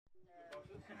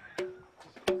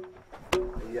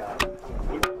The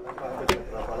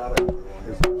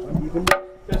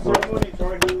ceremony is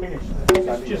already finished.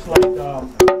 It's just like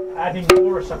adding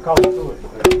more sakao to it.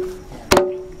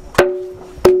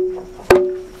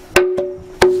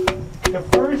 The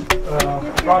first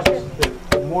process is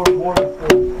the more important.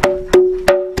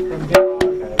 From there on,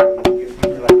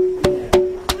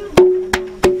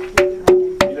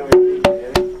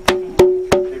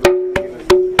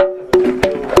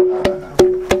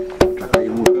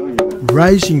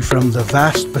 rising from the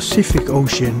vast Pacific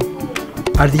Ocean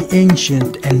are the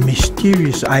ancient and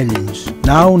mysterious islands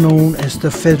now known as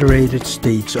the Federated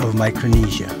States of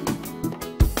Micronesia.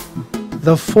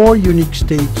 The four unique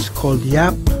states called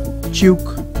Yap, Chuuk,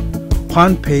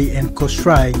 Pohnpei and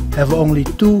Kosrae have only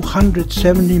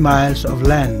 270 miles of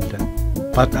land,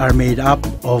 but are made up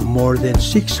of more than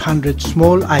 600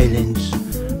 small islands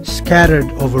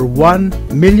scattered over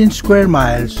 1 million square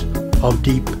miles of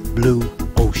deep blue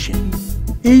ocean.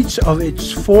 Each of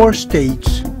its four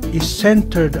states is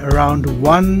centered around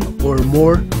one or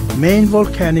more main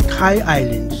volcanic high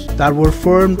islands that were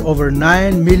formed over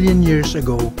 9 million years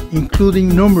ago, including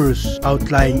numerous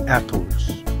outlying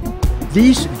atolls.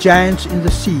 These giants in the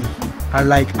sea are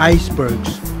like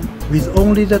icebergs, with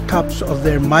only the tops of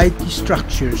their mighty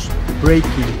structures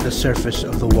breaking the surface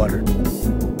of the water.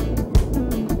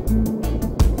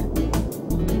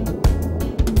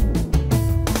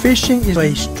 Fishing is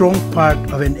a strong part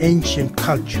of an ancient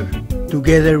culture.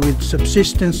 Together with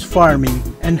subsistence farming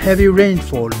and heavy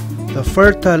rainfall, the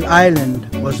fertile island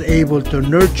was able to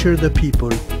nurture the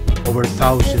people over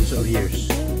thousands of years.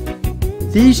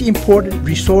 These important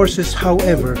resources,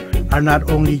 however, are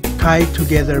not only tied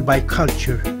together by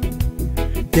culture,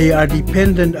 they are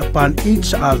dependent upon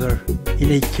each other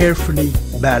in a carefully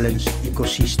balanced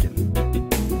ecosystem.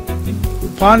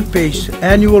 Pohnpei's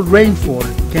annual rainfall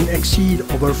can exceed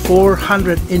over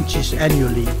 400 inches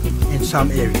annually in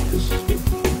some areas.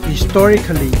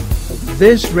 Historically,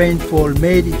 this rainfall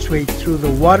made its way through the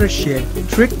watershed,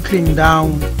 trickling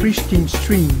down pristine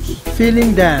streams,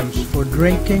 filling dams for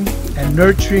drinking and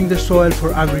nurturing the soil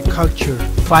for agriculture,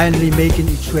 finally making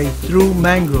its way through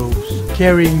mangroves,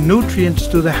 carrying nutrients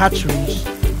to the hatcheries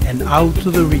and out to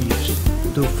the reefs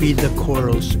to feed the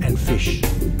corals and fish.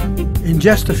 In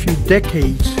just a few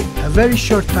decades, a very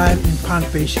short time in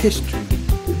Pohnpei's history,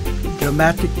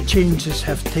 dramatic changes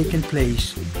have taken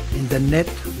place in the Nett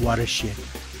watershed.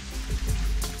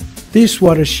 This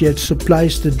watershed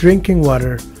supplies the drinking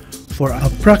water for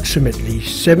approximately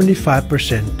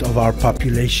 75% of our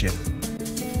population.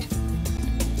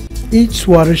 Each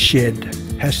watershed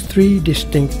has three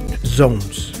distinct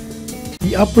zones.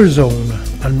 The upper zone,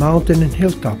 on mountain and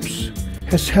hilltops,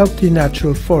 has healthy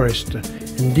natural forest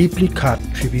and deeply cut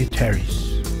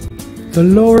tributaries. The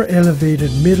lower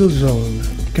elevated middle zone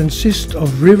consists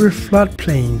of river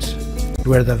floodplains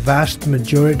where the vast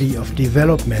majority of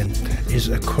development is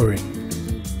occurring.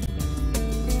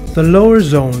 The lower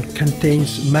zone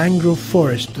contains mangrove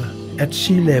forest at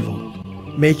sea level,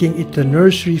 making it the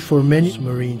nursery for many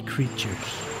marine creatures.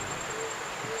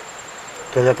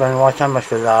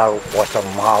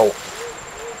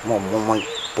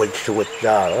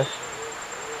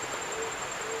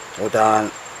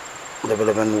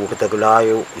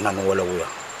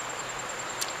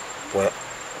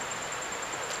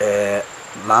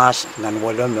 Mas nan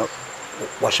wala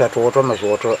wasat water mas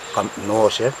water no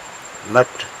se mat.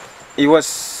 He was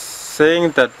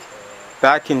saying that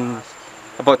back in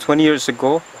about 20 years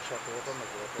ago,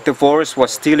 the forest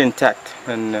was still intact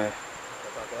and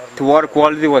the water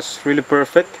quality was really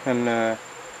perfect. And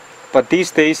but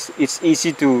these days it's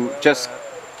easy to just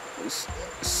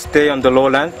stay on the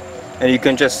lowland, and you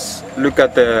can just look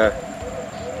at the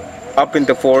up in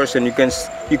the forest, and you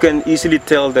can easily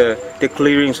tell the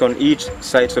clearings on each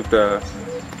sides of the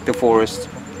forest.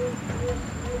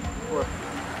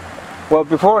 Well,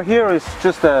 before here it's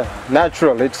just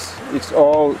natural. It's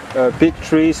all big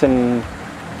trees and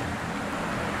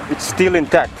it's still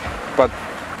intact. But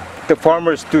the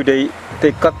farmers do they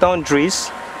cut down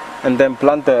trees and then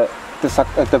plant the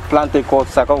plant they call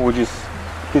sakao, which is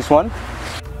this one.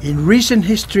 In recent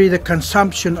history, the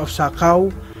consumption of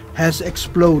sakao has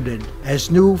exploded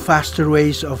as new, faster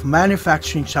ways of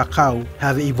manufacturing sakao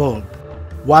have evolved.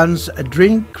 Once a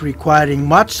drink requiring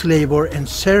much labor and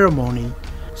ceremony,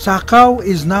 sakao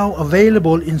is now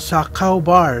available in sakao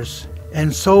bars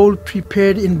and sold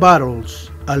prepared in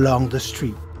bottles along the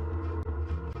street.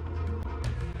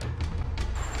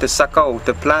 The sakao,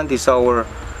 the plant, is our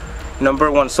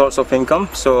 #1 source of income.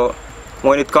 So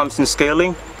when it comes in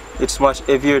scaling, it's much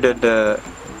heavier than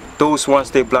those ones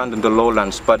they plant in the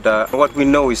lowlands. But what we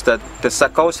know is that the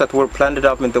sakaos that were planted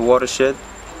up in the watershed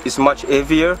is much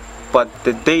heavier, but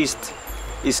the taste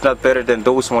is not better than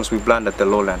those ones we plant at the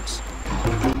lowlands.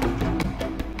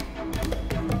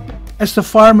 As the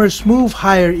farmers move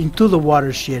higher into the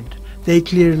watershed, they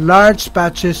clear large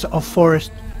patches of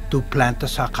forest to plant the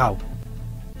sakao.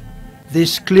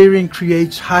 This clearing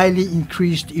creates highly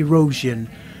increased erosion,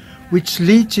 which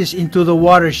leaches into the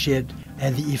watershed,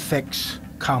 and the effects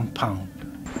compound.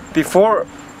 Before,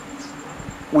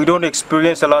 we don't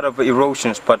experience a lot of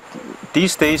erosions, but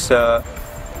these days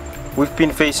we've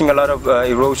been facing a lot of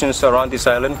erosions around this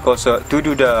island because due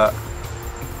to the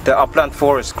upland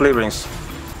forest clearings.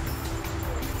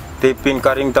 They've been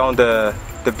cutting down the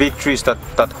big trees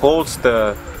that holds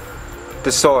the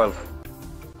soil.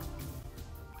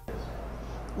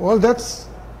 Well, that's,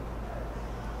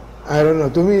 I don't know,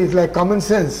 to me it's like common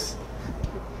sense.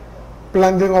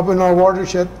 Planting up in our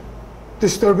watershed,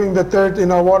 disturbing the dirt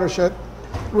in our watershed,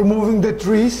 removing the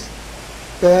trees,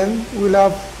 then we'll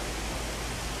have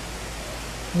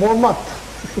more mud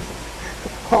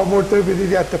or more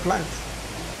turbidity at the plants.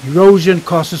 Erosion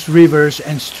causes rivers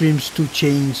and streams to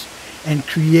change and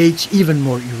creates even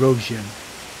more erosion.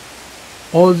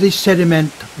 All this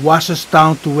sediment washes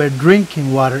down to where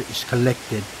drinking water is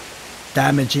collected,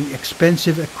 damaging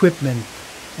expensive equipment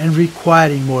and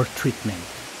requiring more treatment.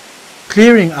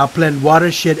 Clearing upland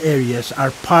watershed areas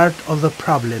are part of the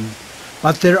problem,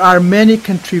 but there are many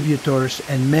contributors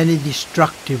and many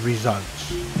destructive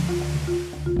results.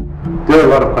 There are a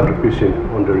lot of contributions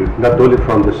on the reef, not only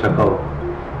from the sakao.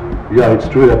 Yeah, it's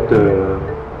true that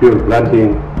pure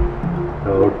planting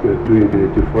or doing the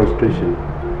deforestation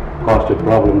caused a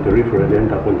problem in the river and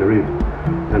end up on the reef.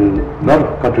 And a lot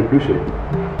of contribution,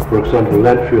 for example,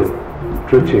 landfill,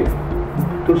 dredging,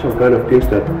 those are kind of things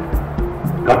that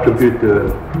contribute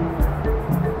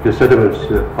the sediments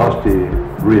past the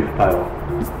reef tile.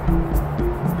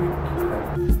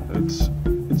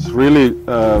 It's really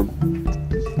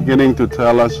beginning to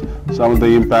tell us some of the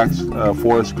impacts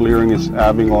forest clearing is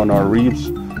having on our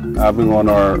reefs, having on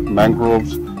our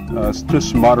mangroves, just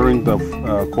smothering the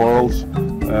corals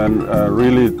and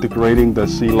really degrading the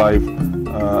sea life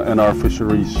and our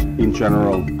fisheries in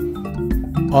general.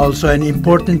 Also an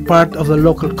important part of the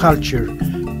local culture,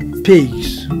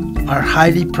 pigs are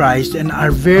highly prized and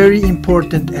are very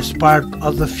important as part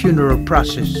of the funeral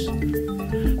process.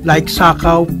 Like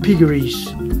sakao, piggeries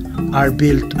are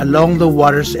built along the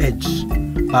water's edge,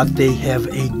 but they have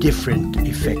a different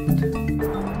effect.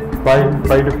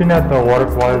 By looking at the water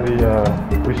quality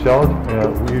result,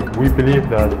 we believe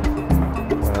that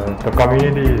the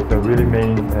community is the really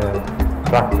main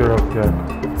factor of the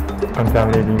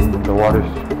contaminating the waters,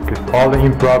 because all the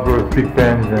improper pig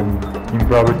pens and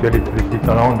improper territories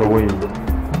along the way,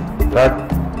 that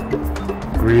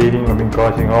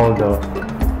causing all the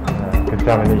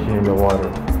contamination in the water.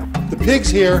 The pigs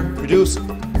here produce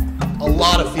a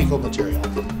lot of fecal material.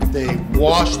 They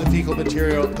wash the fecal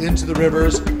material into the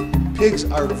rivers. Pigs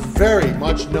are very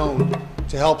much known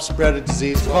to help spread a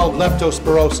disease called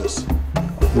leptospirosis.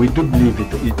 We do believe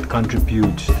it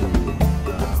contributes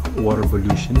to water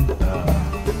pollution,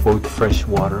 both fresh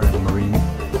water and marine.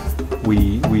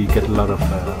 We get a lot of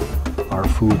our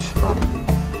foods from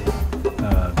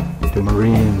the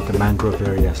marine, the mangrove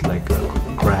areas like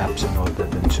crabs and all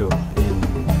that. And so in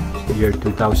the year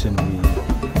 2000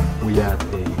 we had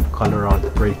a cholera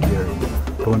outbreak here in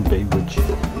Pohnpei, which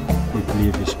we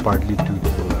believe is partly due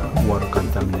to water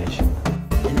contamination.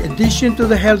 In addition to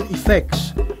the health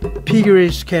effects,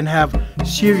 piggeries can have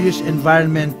serious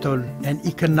environmental and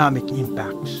economic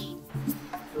impacts.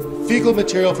 Fecal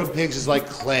material from pigs is like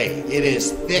clay. It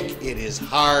is thick, it is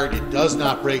hard, it does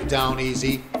not break down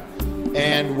easy.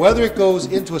 And whether it goes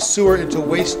into a sewer, into a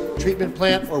waste treatment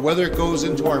plant, or whether it goes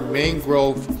into our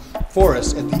mangrove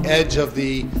forest at the edge of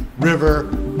the river,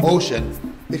 ocean,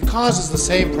 it causes the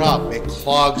same problem. It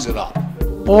clogs it up.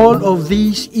 All of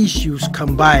these issues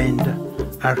combined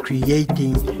are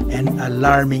creating an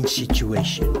alarming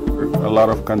situation. A lot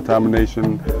of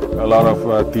contamination, a lot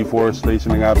of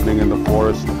deforestation happening in the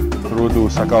forest through to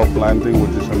sakao planting,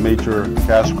 which is a major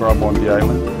cash crop on the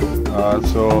island.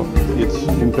 So it's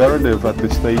imperative at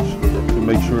this stage to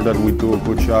make sure that we do a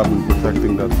good job in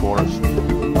protecting that forest,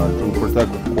 to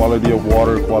protect quality of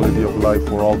water, quality of life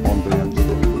for all Pohnpeians.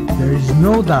 There is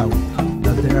no doubt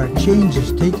that there are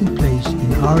changes taking place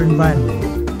in our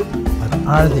environment, but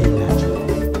are they natural?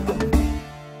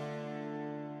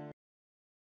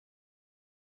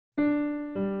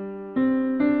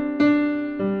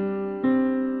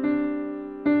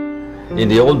 In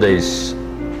the old days,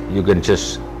 you can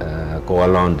just go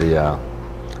along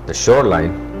the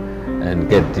shoreline and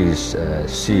get these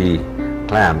sea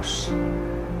clams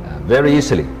very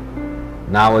easily.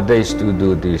 nowadays to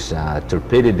do this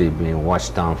turbidity being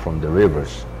washed down from the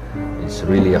rivers, it's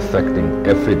really affecting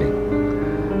everything.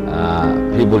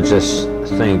 People just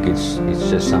think it's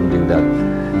just something that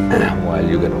while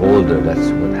you get older, that's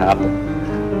what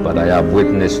happened. But I have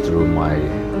witnessed through my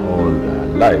whole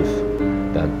life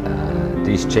that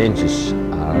these changes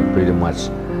are pretty much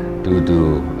due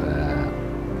to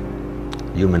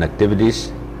human activities,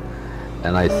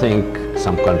 and I think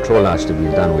some control has to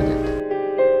be done with it.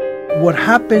 What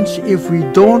happens if we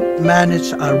don't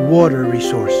manage our water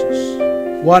resources?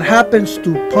 What happens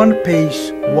to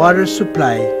Pohnpei's water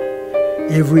supply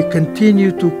if we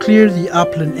continue to clear the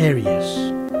upland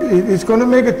areas? It's going to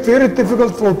make it very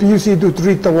difficult for PUC to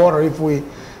treat the water if we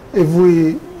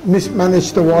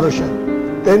mismanage the watershed.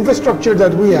 The infrastructure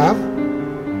that we have,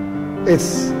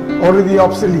 it's already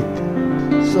obsolete.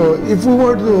 So if we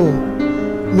were to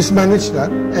mismanage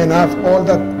that and have all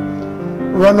that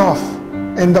runoff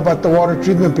end up at the water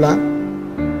treatment plant,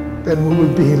 then we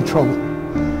will be in trouble.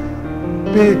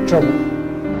 Big trouble.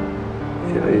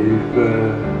 Yeah,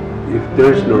 if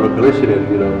there's no regulation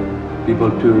and people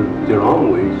do their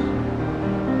own ways,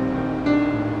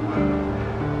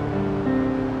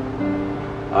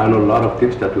 I know a lot of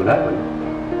things that will happen,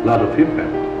 a lot of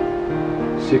impact,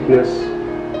 sickness,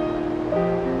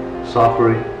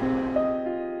 suffering.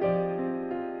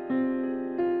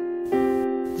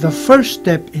 The first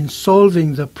step in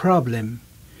solving the problem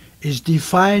is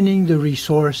defining the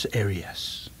resource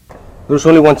areas. There's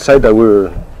only one site that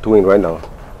we're doing right now,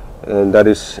 and that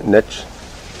is Nett.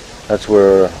 That's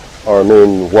where our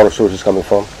main water source is coming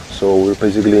from. So we're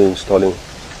basically installing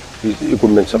these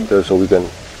equipments up there so we can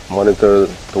monitor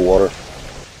the water.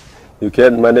 You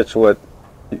can't manage what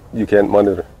you can't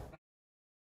monitor.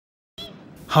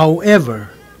 However,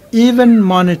 even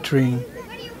monitoring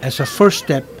as a first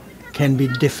step can be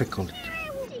difficult.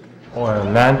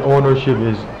 Land ownership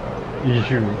is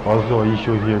also an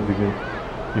issue here, because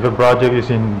if a project is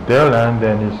in their land,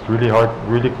 then it's really hard,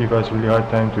 give us really hard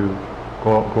time to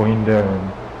go in there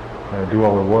and do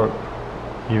our work,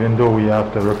 even though we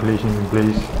have the regulations in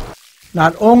place.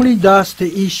 Not only does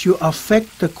the issue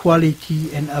affect the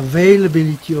quality and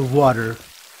availability of water,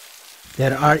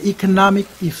 there are economic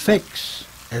effects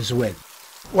as well.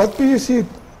 What PUC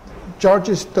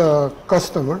charges the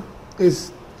customer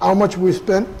is how much we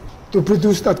spend to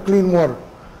produce that clean water.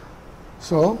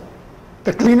 So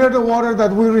the cleaner the water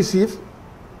that we receive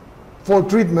for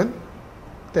treatment,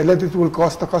 the less it will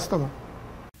cost the customer.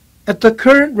 At the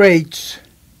current rates,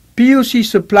 PUC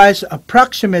supplies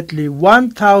approximately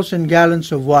 1,000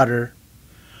 gallons of water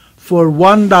for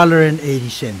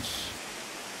 $1.80.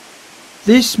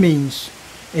 This means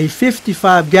a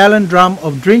 55-gallon drum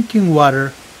of drinking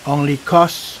water only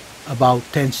costs about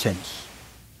 10 cents.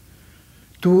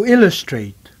 To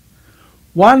illustrate,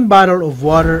 one bottle of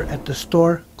water at the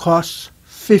store costs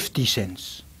 50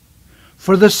 cents.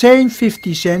 For the same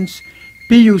 50 cents,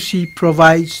 PUC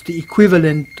provides the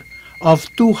equivalent of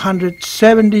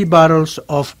 270 bottles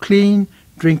of clean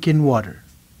drinking water.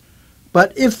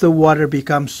 But if the water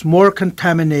becomes more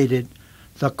contaminated,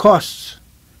 the costs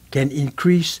can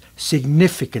increase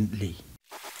significantly.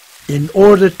 In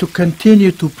order to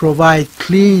continue to provide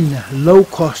clean,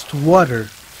 low-cost water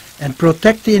and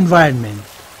protect the environment,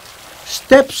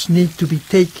 steps need to be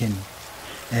taken,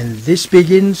 and this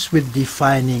begins with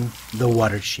defining the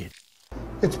watershed.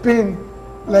 It's been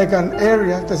like an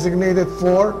area designated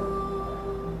for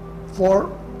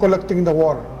collecting the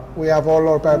water. We have all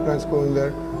our pipelines going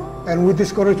there, and we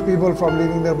discourage people from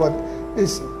living there, but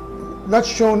it's not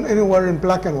shown anywhere in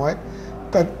black and white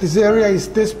that this area is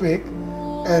this big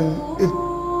and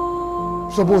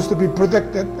it's supposed to be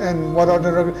protected, and what are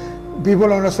the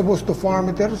people are not supposed to farm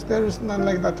it. There is none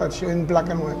like that that's shown in black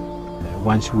and white.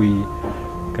 Once we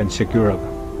can secure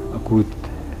a good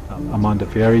amount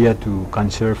of area to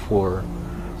conserve for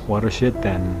watershed,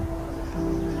 then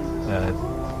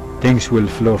things will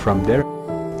flow from there.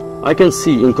 I can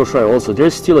see in Koshrai also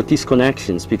there's still a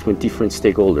disconnections between different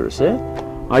stakeholders.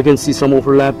 I can see some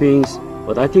overlappings,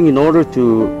 but I think in order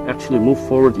to actually move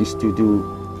forward is to do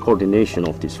coordination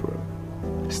of this work.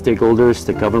 Stakeholders,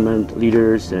 the government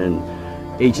leaders, and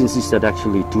agencies that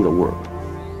actually do the work.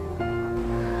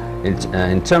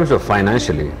 In terms of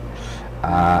financially,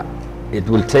 it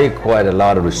will take quite a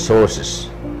lot of resources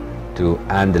to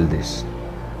handle this,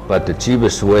 but the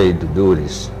cheapest way to do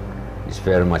this is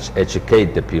very much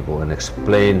educate the people and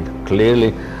explain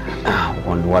clearly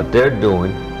on what they're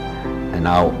doing and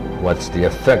now what's the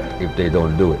effect if they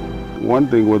don't do it. One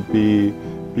thing would be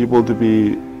people to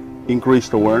be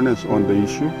increased awareness on the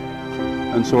issue,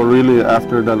 and so really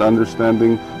after that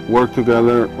understanding, work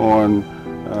together on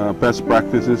best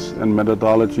practices and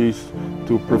methodologies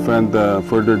to prevent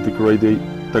further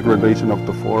degradation of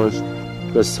the forest.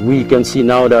 Because we can see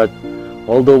now that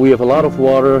although we have a lot of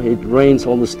water, it rains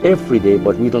almost every day,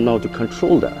 but we don't know how to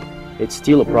control that. It's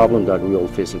still a problem that we're all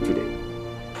facing today.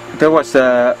 There was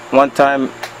one time,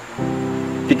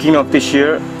 beginning of this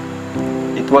year,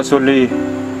 it was only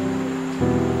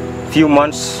few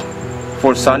months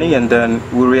for sunny, and then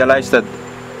we realized that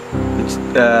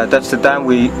that's the time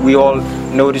we all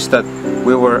noticed that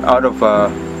we were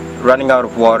running out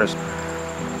of water.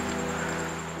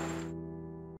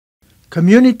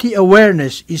 Community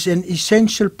awareness is an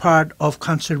essential part of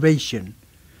conservation,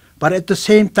 but at the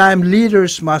same time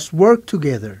leaders must work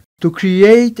together to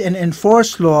create and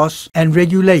enforce laws and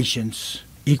regulations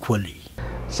equally.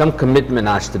 Some commitment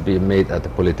has to be made at the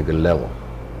political level.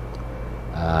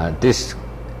 This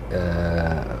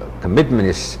commitment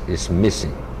is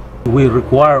missing. We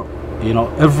require,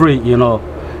 every,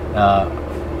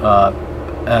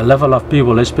 level of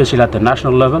people, especially at the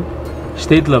national level,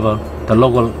 state level, the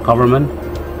local government,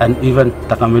 and even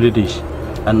the communities.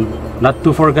 And not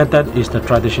to forget that is the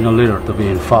traditional leader to be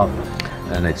involved.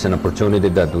 And it's an opportunity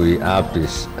that we have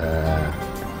this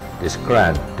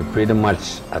grant to pretty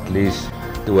much, at least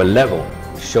to a level,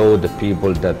 show the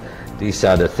people that these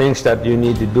are the things that you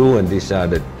need to do and these are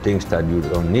the things that you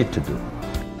don't need to do.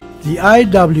 The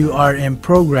IWRM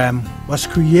program was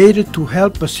created to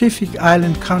help Pacific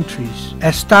Island countries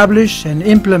establish and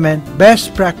implement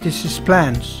best practices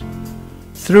plans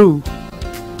through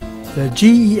the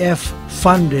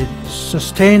GEF-funded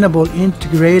Sustainable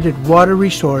Integrated Water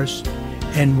Resource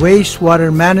and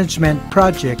Wastewater Management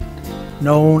Project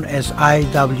known as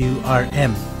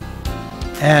IWRM,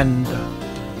 and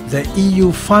the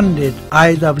EU-funded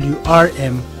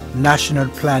IWRM National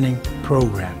Planning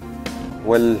Program.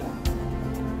 Well,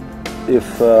 if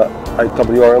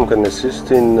IWRM can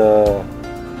assist in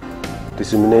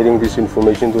disseminating this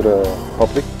information to the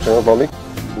public, general public,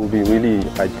 it would be really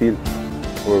ideal,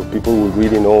 where people will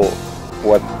really know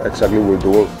what exactly we're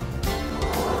doing.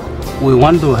 We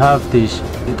want to have the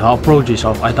approaches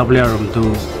of IWRM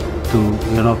to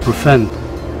prevent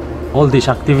all these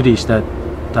activities that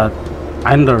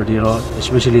hinder,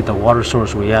 especially the water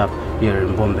source we have here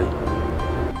in Pohnpei.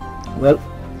 Well,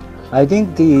 I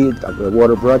think the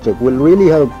water project will really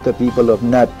help the people of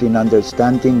Nett in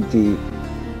understanding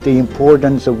the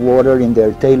importance of water in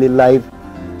their daily life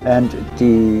and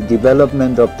the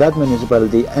development of that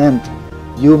municipality and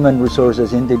human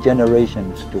resources in the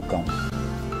generations to come.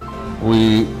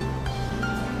 We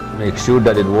make sure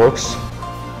that it works.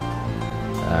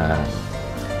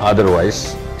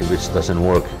 Otherwise, if it doesn't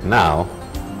work now,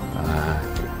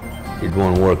 it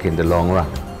won't work in the long run.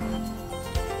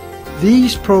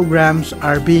 These programs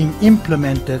are being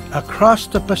implemented across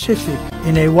the Pacific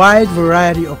in a wide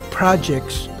variety of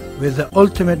projects with the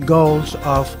ultimate goals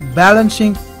of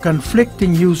balancing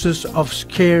conflicting uses of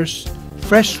scarce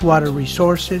freshwater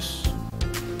resources,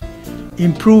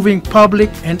 improving public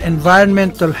and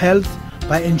environmental health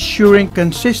by ensuring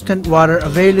consistent water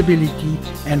availability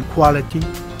and quality,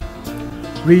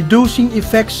 reducing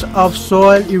effects of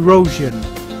soil erosion,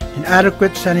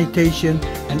 inadequate sanitation,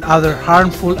 and other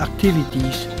harmful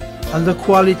activities on the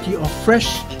quality of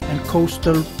fresh and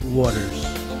coastal waters.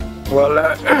 Well,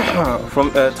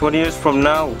 from 20 years from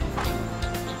now,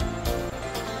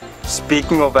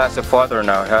 speaking of as a father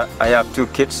now, I have 2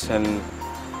 kids, and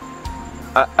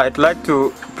I'd like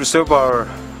to preserve our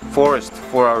forest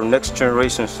for our next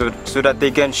generation so that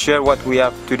they can share what we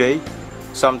have today,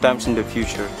 sometimes in the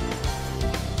future.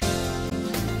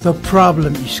 The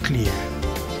problem is clear.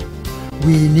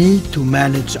 We need to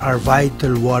manage our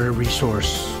vital water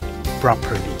resource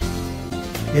properly.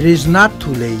 It is not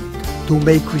too late to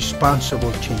make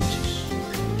responsible changes.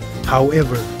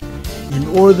 However, in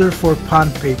order for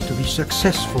Pohnpei to be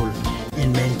successful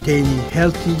in maintaining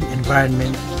healthy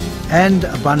environment and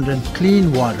abundant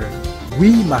clean water,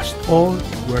 we must all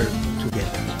work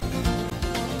together.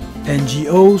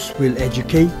 NGOs will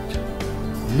educate,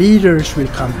 leaders will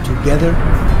come together,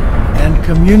 and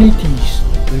communities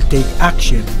will take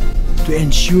action to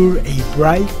ensure a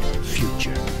bright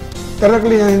future.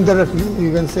 Directly and indirectly,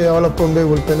 you can say all of Pohnpei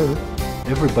will benefit.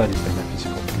 Everybody benefits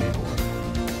from clean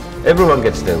water. Everyone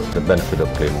gets the benefit of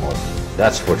clean water,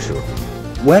 that's for sure.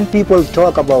 When people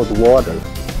talk about water,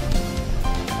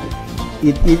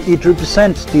 it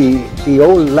represents the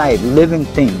whole life, living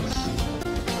things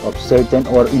of certain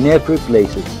or in every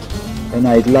places. And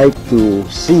I'd like to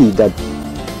see that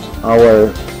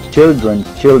our children,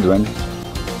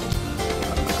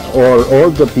 or all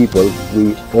the people,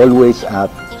 we always have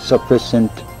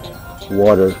sufficient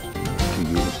water to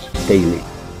use daily.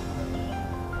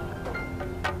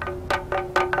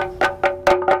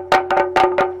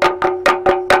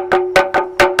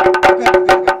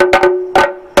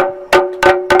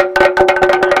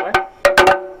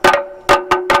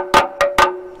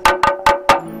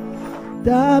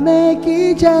 Dame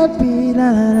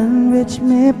kichapilan which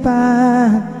me pa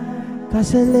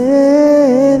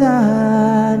kasaleda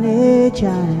ne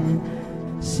chan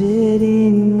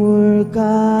sitting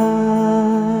murka.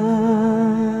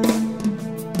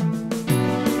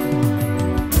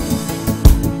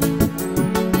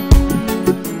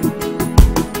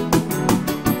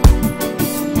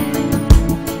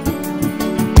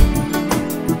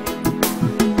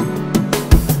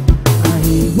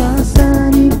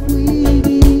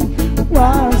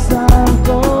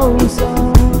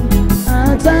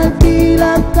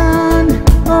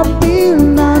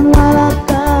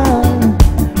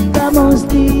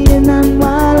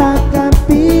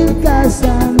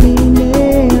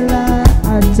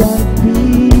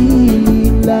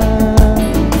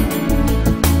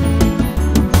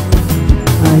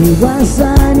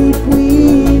 Wasani